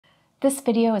This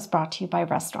video is brought to you by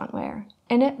Restaurantware.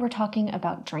 In it, we're talking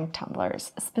about drink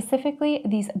tumblers, specifically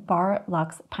these Bar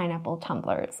Luxe pineapple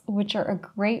tumblers, which are a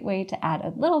great way to add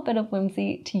a little bit of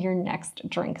whimsy to your next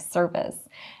drink service.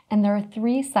 And there are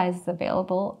 3 sizes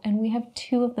available, and we have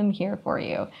 2 of them here for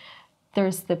you.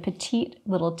 There's the petite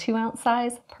little 2-ounce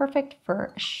size, perfect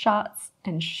for shots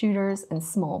and shooters and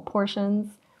small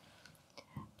portions.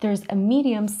 There's a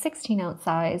medium 16-ounce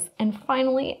size, and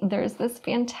finally, there's this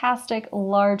fantastic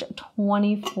large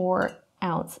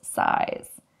 24-ounce size.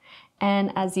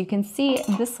 And as you can see,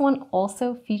 this one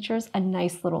also features a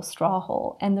nice little straw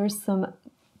hole, and there's some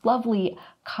lovely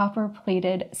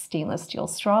copper-plated stainless steel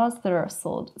straws that are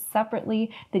sold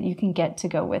separately that you can get to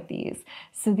go with these.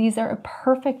 So these are a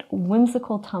perfect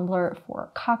whimsical tumbler for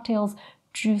cocktails,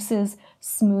 juices,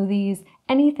 smoothies,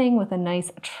 anything with a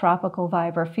nice tropical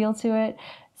vibe or feel to it.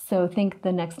 So think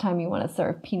the next time you want to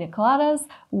serve pina coladas,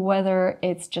 whether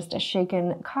it's just a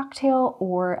shaken cocktail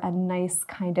or a nice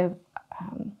kind of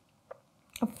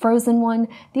frozen one,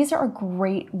 these are a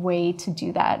great way to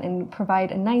do that and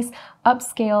provide a nice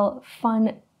upscale,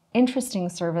 fun, interesting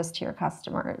service to your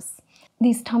customers.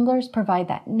 These tumblers provide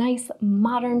that nice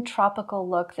modern tropical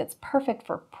look that's perfect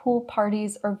for pool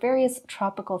parties or various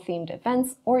tropical themed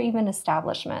events or even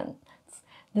establishments.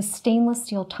 The stainless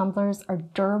steel tumblers are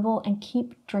durable and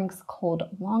keep drinks cold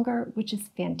longer, which is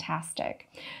fantastic.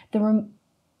 The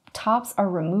tops are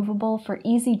removable for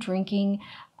easy drinking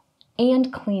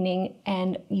and cleaning,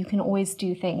 and you can always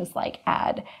do things like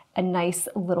add a nice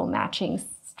little matching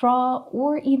straw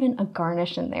or even a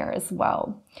garnish in there as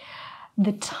well.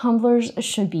 The tumblers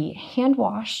should be hand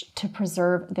washed to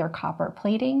preserve their copper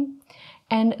plating,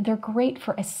 and they're great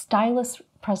for a stylish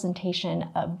presentation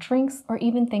of drinks or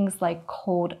even things like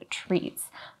cold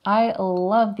treats. I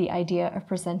love the idea of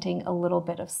presenting a little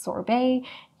bit of sorbet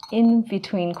in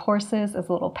between courses as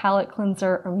a little palate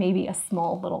cleanser or maybe a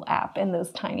small little app in those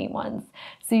tiny ones.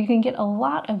 So you can get a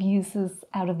lot of uses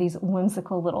out of these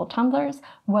whimsical little tumblers,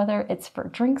 whether it's for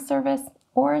drink service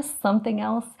or something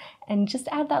else, and just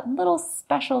add that little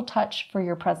special touch for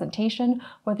your presentation,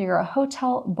 whether you're a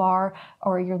hotel, bar,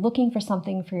 or you're looking for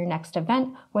something for your next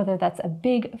event, whether that's a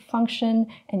big function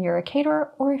and you're a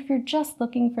caterer, or if you're just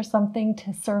looking for something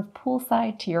to serve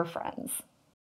poolside to your friends.